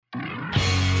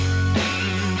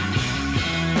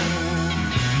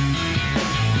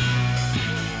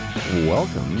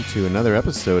Welcome to another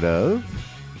episode of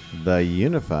the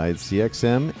Unified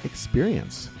CXM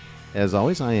Experience. As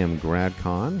always, I am Grad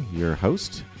Kahn, your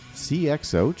host,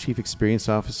 CXO, Chief Experience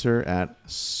Officer at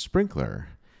Sprinkler,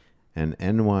 an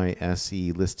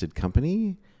NYSE-listed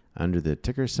company under the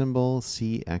ticker symbol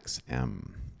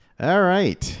CXM. All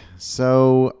right,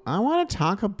 so I want to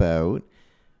talk about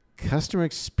customer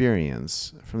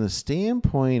experience from the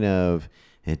standpoint of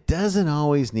it doesn't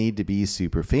always need to be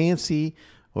super fancy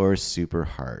or super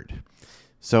hard.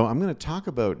 So I'm going to talk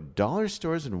about dollar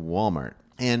stores and Walmart.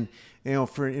 And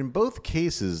in both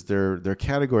cases, they're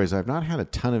categories I've not had a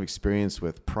ton of experience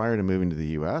with prior to moving to the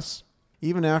U.S.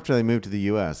 Even after I moved to the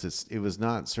U.S., it was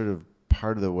not sort of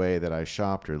part of the way that I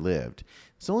shopped or lived.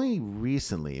 It's only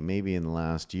recently, maybe in the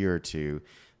last year or two,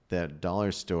 that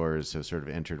dollar stores have sort of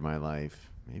entered my life,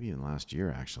 maybe in the last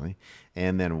year actually.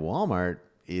 And then Walmart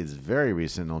is very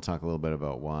recent, and I'll talk a little bit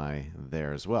about why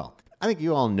there as well. I think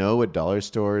you all know what dollar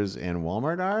stores and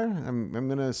Walmart are. I'm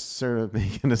going to sort of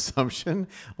make an assumption,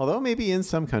 although maybe in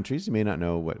some countries you may not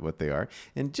know what they are.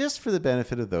 And just for the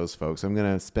benefit of those folks, I'm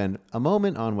going to spend a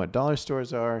moment on what dollar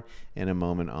stores are and a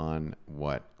moment on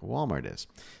what Walmart is.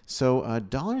 So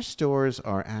dollar stores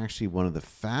are actually one of the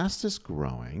fastest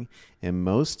growing and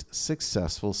most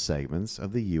successful segments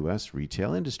of the U.S.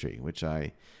 retail industry, which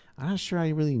I'm not sure I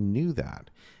really knew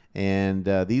that. And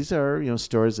these are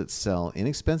stores that sell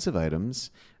inexpensive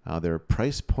items. They're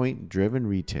price point driven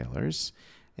retailers,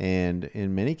 and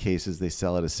in many cases they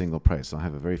sell at a single price. I'll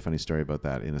have a very funny story about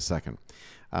that in a second.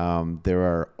 There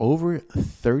are over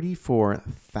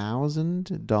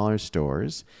 34,000 dollar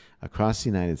stores across the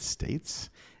United States,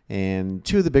 and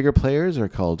two of the bigger players are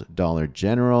called Dollar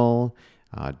General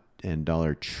and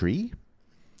Dollar Tree.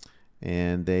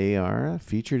 And they are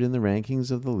featured in the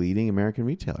rankings of the leading American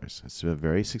retailers. It's a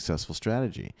very successful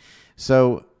strategy.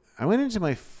 So I went into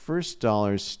my first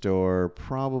dollar store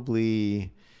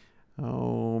probably,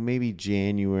 maybe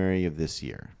January of this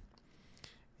year.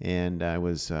 And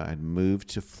I'd moved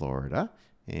to Florida,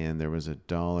 and there was a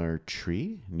Dollar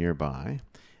Tree nearby.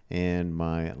 And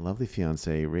my lovely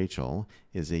fiance, Rachel,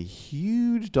 is a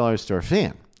huge dollar store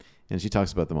fan. And she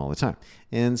talks about them all the time.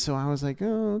 And so I was like,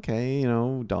 oh, okay,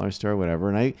 dollar store, whatever.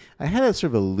 And I had a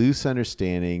sort of a loose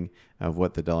understanding of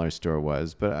what the dollar store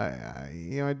was, but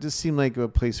it just seemed like a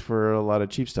place for a lot of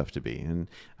cheap stuff to be. And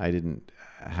I didn't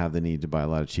have the need to buy a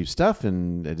lot of cheap stuff,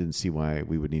 and I didn't see why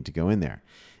we would need to go in there.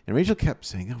 And Rachel kept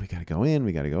saying, oh, we got to go in,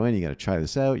 you got to try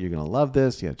this out, you're going to love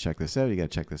this, you got to check this out, you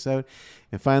got to check this out.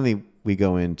 And finally, we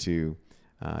go into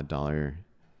Dollar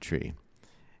Tree.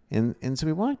 And so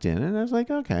we walked in, and I was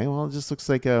like, okay, well, it just looks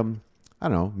like,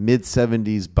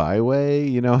 mid-70s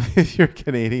byway. If you're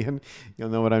Canadian, you'll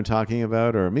know what I'm talking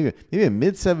about. Or maybe a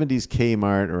mid-70s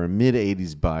Kmart or a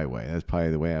mid-80s byway. That's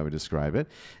probably the way I would describe it.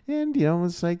 And,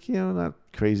 it's like, not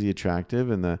crazy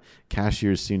attractive. And the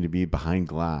cashiers seemed to be behind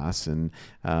glass. And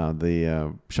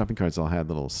the shopping carts all had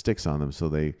little sticks on them, so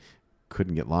they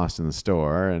couldn't get lost in the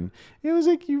store, and it was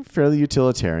like fairly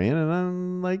utilitarian. And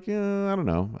I'm like, I don't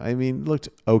know. I mean, it looked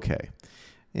okay.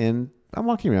 And I'm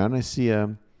walking around, and I see it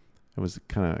was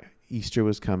kind of Easter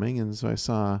was coming, and so I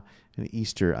saw an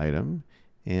Easter item,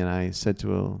 and I said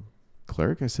to a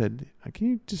clerk, I said, "Can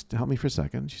you just help me for a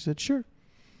second?" She said, "Sure."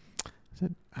 I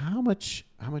said, "How much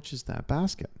is that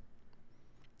basket?"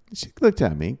 She looked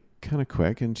at me kind of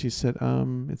quick, and she said,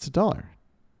 "It's $1."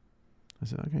 I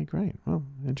said, okay, great. Well,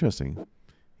 interesting.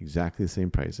 Exactly the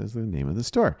same price as the name of the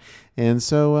store. And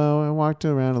so I walked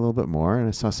around a little bit more, and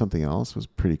I saw something else. It was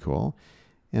pretty cool.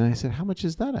 And I said, how much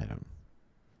is that item?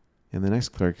 And the next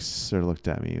clerk sort of looked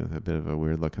at me with a bit of a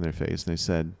weird look on their face, and they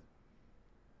said,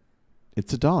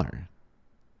 it's $1.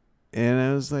 And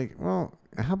I was like, well,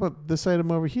 how about this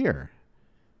item over here?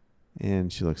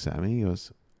 And she looks at me and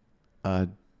goes,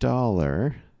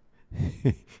 $1.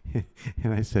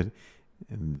 And I said,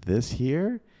 and this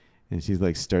here? And she's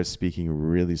like, starts speaking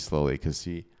really slowly because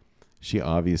she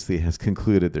obviously has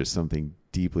concluded there's something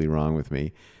deeply wrong with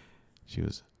me. She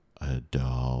goes,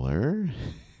 $1?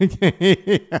 And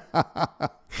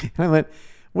I went,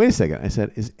 wait a second. I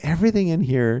said, is everything in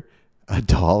here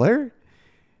 $1?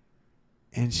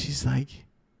 And she's like,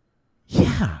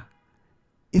 yeah,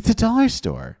 it's a dollar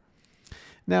store.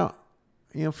 Now,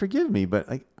 forgive me, but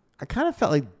like I kind of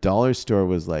felt like dollar store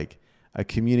was like a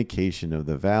communication of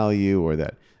the value, or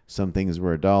that some things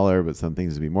were $1, but some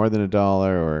things would be more than $1,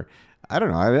 or I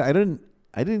don't know.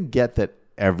 I didn't get that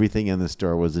everything in the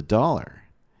store was $1.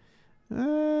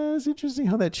 It's interesting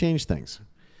how that changed things.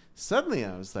 Suddenly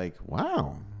I was like,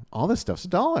 wow, all this stuff's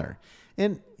 $1.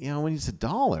 And, when it's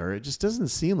 $1, it just doesn't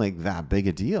seem like that big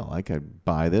a deal. I could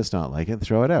buy this, not like it,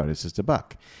 throw it out. It's just $1.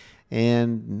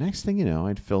 And next thing you know,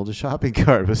 I'd filled a shopping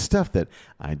cart with stuff that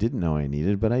I didn't know I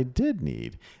needed, but I did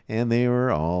need. And they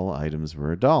were all items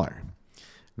were $1.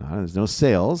 Now, there's no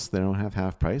sales. They don't have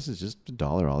half price. It's just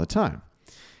 $1 all the time.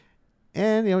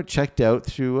 And, checked out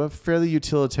through a fairly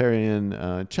utilitarian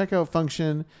checkout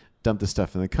function, dumped the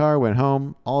stuff in the car, went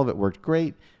home. All of it worked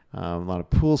great. A lot of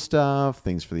pool stuff,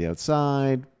 things for the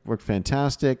outside, worked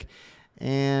fantastic.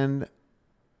 And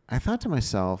I thought to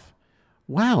myself,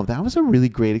 wow, that was a really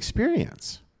great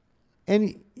experience.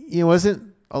 And it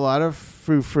wasn't a lot of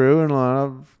frou-frou and a lot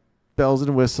of bells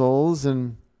and whistles,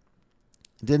 and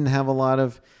didn't have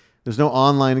there's no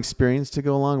online experience to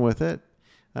go along with it.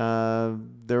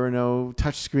 There were no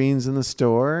touch screens in the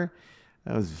store.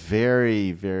 It was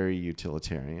very, very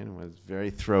utilitarian. It was very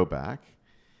throwback.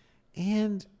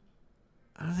 And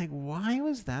I was like, why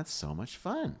was that so much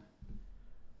fun?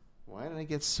 Why did I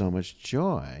get so much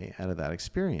joy out of that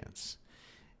experience?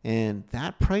 And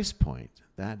that price point,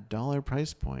 that $1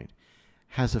 price point,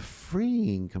 has a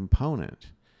freeing component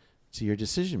to your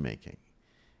decision making.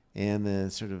 And the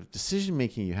sort of decision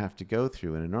making you have to go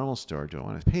through in a normal store. Do I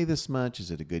want to pay this much?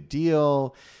 Is it a good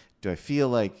deal? Do I feel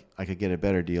like I could get a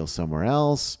better deal somewhere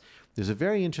else? There's a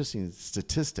very interesting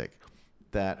statistic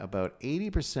that about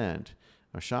 80%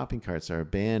 of shopping carts are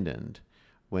abandoned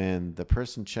when the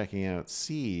person checking out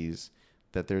sees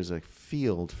that there's a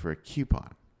field for a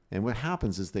coupon. And what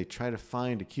happens is they try to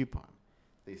find a coupon.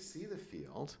 They see the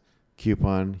field,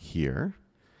 coupon here.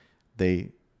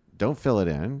 They don't fill it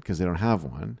in because they don't have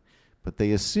one, but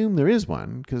they assume there is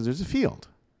one because there's a field.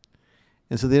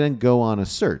 And so they then go on a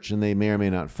search, and they may or may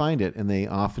not find it, and they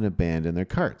often abandon their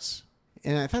carts.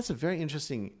 And that's a very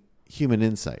interesting human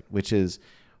insight, which is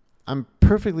I'm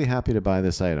perfectly happy to buy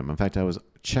this item. In fact, I was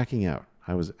checking out.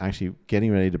 I was actually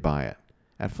getting ready to buy it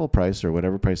at full price or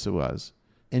whatever price it was.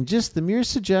 And just the mere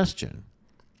suggestion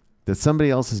that somebody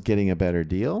else is getting a better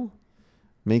deal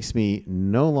makes me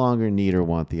no longer need or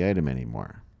want the item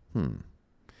anymore.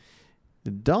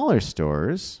 The dollar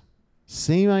stores,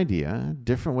 same idea,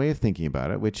 different way of thinking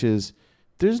about it, which is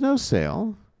there's no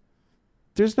sale.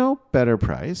 There's no better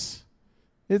price.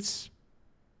 It's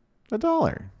 $1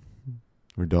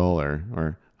 or dollar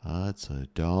or it's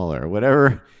 $1,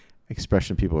 whatever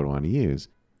expression people would want to use.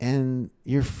 And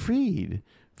you're freed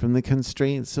from the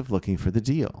constraints of looking for the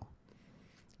deal.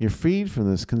 You're freed from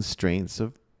those constraints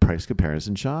of price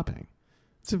comparison shopping.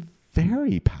 It's a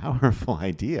very powerful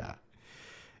idea.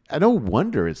 I no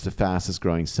wonder it's the fastest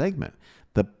growing segment.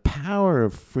 The power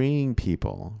of freeing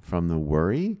people from the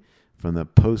worry, from the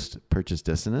post-purchase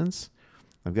dissonance.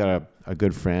 I've got a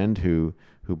good friend who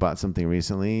bought something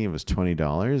recently. It was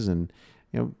 $20 and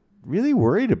really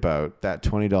worried about that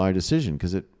 $20 decision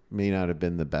because it may not have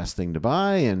been the best thing to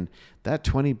buy, and that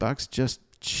 $20 just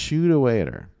chewed away at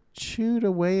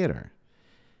her.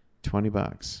 20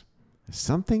 bucks.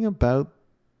 Something about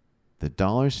the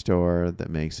dollar store that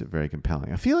makes it very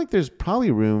compelling. I feel like there's probably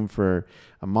room for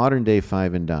a modern day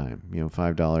 5 and dime,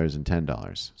 $5 and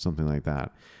 $10, something like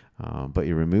that. But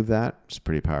you remove that, it's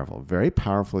pretty powerful. Very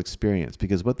powerful experience,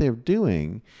 because what they're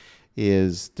doing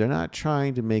is they're not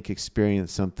trying to make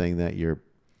experience something that you're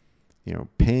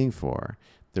paying for.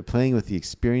 They're playing with the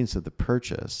experience of the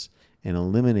purchase and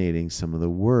eliminating some of the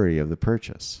worry of the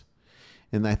purchase.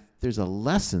 And there's a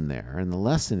lesson there, and the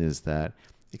lesson is that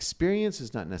experience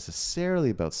is not necessarily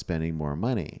about spending more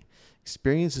money.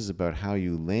 Experience is about how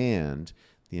you land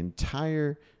the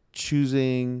entire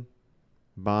choosing,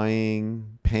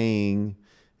 buying, paying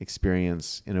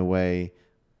experience in a way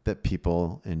that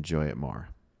people enjoy it more.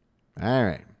 All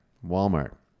right,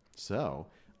 Walmart. So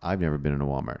I've never been in a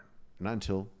Walmart, not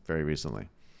until very recently.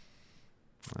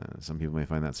 Some people may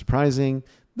find that surprising.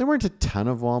 There weren't a ton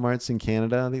of Walmarts in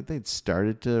Canada. They'd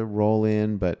started to roll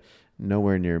in, but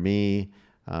nowhere near me.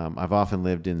 I've often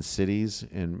lived in cities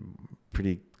and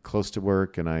pretty close to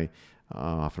work, and I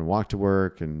often walk to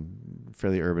work and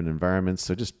fairly urban environments,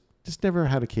 so just never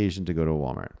had occasion to go to a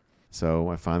Walmart. So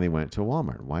I finally went to a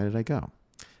Walmart. Why did I go?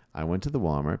 I went to the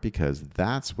Walmart because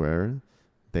that's where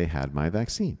they had my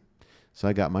vaccine. So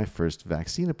I got my first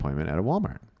vaccine appointment at a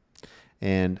Walmart.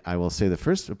 And I will say the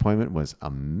first appointment was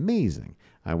amazing.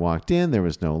 I walked in, there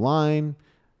was no line.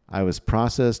 I was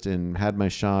processed and had my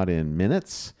shot in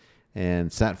minutes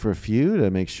and sat for a few to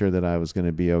make sure that I was going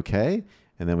to be okay.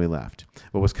 And then we left.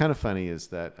 What was kind of funny is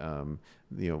that,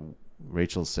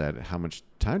 Rachel said, how much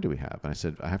time do we have? And I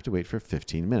said, I have to wait for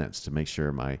 15 minutes to make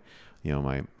sure my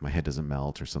head doesn't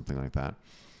melt or something like that.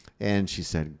 And she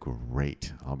said,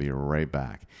 great, I'll be right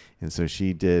back. And so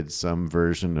she did some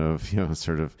version of,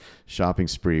 sort of shopping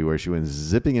spree where she went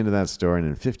zipping into that store and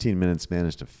in 15 minutes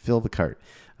managed to fill the cart.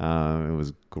 It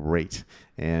was great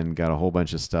and got a whole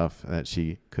bunch of stuff that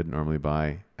she couldn't normally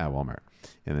buy at Walmart.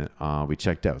 And then we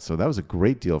checked out. So that was a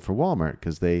great deal for Walmart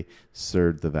because they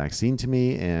served the vaccine to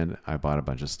me and I bought a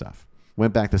bunch of stuff.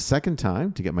 Went back the second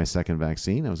time to get my second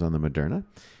vaccine. I was on the Moderna.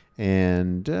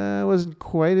 And it wasn't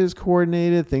quite as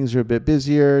coordinated. Things were a bit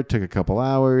busier. Took a couple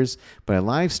hours. But I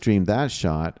live streamed that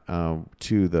shot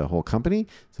to the whole company.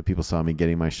 So people saw me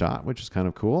getting my shot, which was kind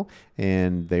of cool.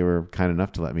 And they were kind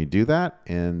enough to let me do that.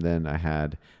 And then I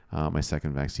had my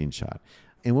second vaccine shot.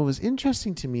 And what was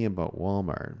interesting to me about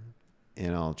Walmart,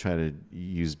 and I'll try to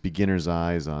use beginner's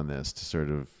eyes on this to sort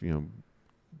of,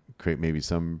 create maybe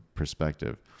some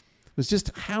perspective, was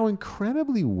just how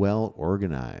incredibly well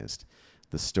organized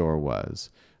the store was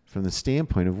from the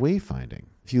standpoint of wayfinding.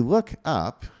 If you look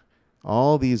up,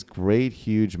 all these great,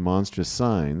 huge, monstrous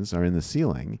signs are in the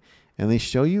ceiling, and they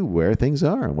show you where things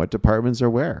are and what departments are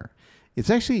where. It's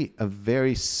actually a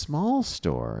very small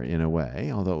store in a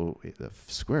way, although the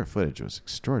square footage was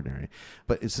extraordinary.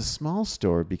 But it's a small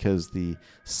store because the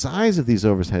size of these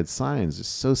overhead signs is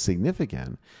so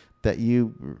significant that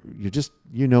you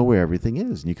know where everything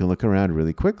is, and you can look around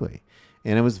really quickly.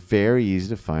 And it was very easy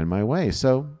to find my way.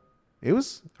 So it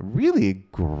was really a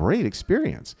great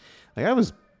experience. Like, I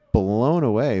was blown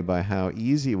away by how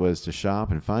easy it was to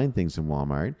shop and find things in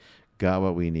Walmart. Got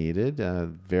what we needed.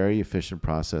 Very efficient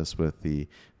process with the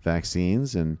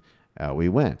vaccines, and out we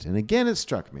went. And again, it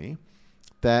struck me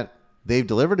that they've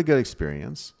delivered a good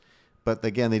experience, but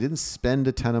again, they didn't spend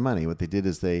a ton of money. What they did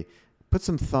is they put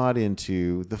some thought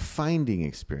into the finding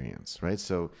experience, right?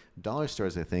 So dollar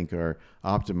stores, I think, are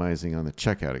optimizing on the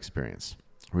checkout experience,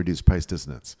 reduce price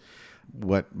dissonance.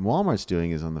 What Walmart's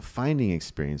doing is on the finding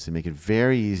experience, they make it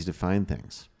very easy to find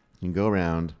things. You can go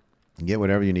around and get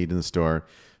whatever you need in the store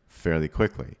fairly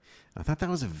quickly. I thought that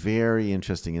was a very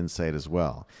interesting insight as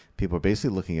well. People are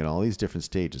basically looking at all these different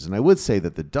stages. And I would say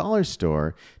that the dollar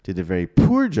store did a very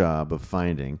poor job of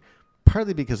finding,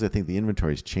 partly because I think the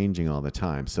inventory is changing all the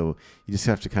time. So you just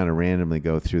have to kind of randomly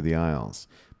go through the aisles.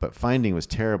 But finding was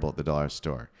terrible at the dollar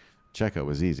store. Checkout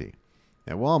was easy.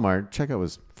 At Walmart, checkout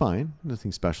was fine.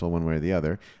 Nothing special one way or the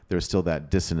other. There was still that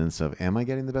dissonance of, am I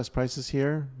getting the best prices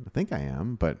here? I think I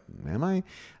am, but am I?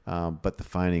 But the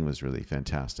finding was really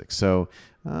fantastic. So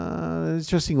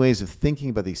interesting ways of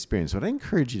thinking about the experience. What I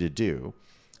encourage you to do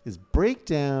is break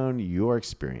down your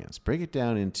experience. Break it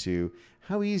down into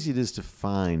how easy it is to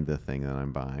find the thing that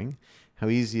I'm buying. How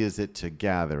easy is it to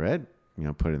gather it,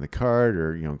 put it in the cart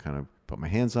or, kind of put my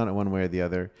hands on it one way or the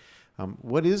other.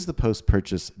 What is the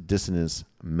post-purchase dissonance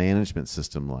management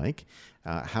system like?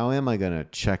 How am I going to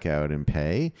check out and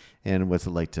pay? And what's it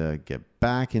like to get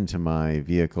back into my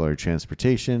vehicle or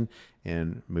transportation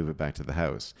and move it back to the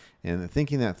house? And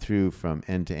thinking that through from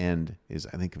end to end is,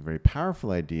 I think, a very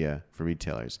powerful idea for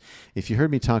retailers. If you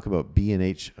heard me talk about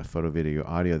B&H Photo Video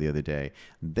Audio the other day,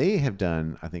 they have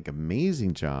done, I think,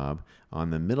 amazing job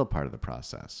on the middle part of the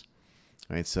process.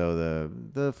 Right, so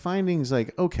the findings,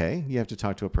 like, okay, you have to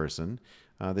talk to a person.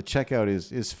 The checkout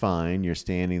is fine. You're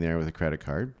standing there with a credit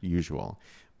card, usual.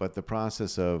 But the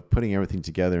process of putting everything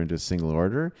together into a single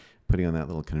order, putting on that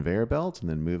little conveyor belt, and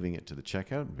then moving it to the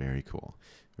checkout, very cool.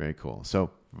 Very cool. So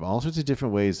all sorts of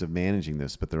different ways of managing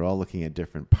this, but they're all looking at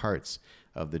different parts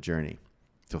of the journey.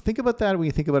 So think about that when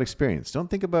you think about experience. Don't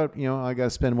think about, I got to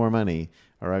spend more money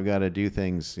or I've got to do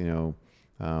things,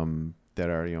 that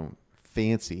are,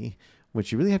 fancy. What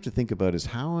you really have to think about is,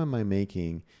 how am I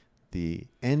making the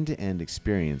end-to-end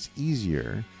experience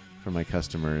easier for my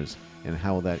customers, and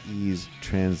how will that ease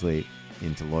translate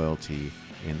into loyalty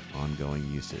and ongoing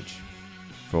usage?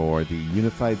 For the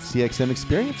Unified CXM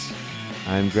Experience,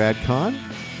 I'm Grad Conn,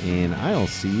 and I'll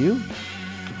see you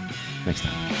next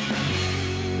time.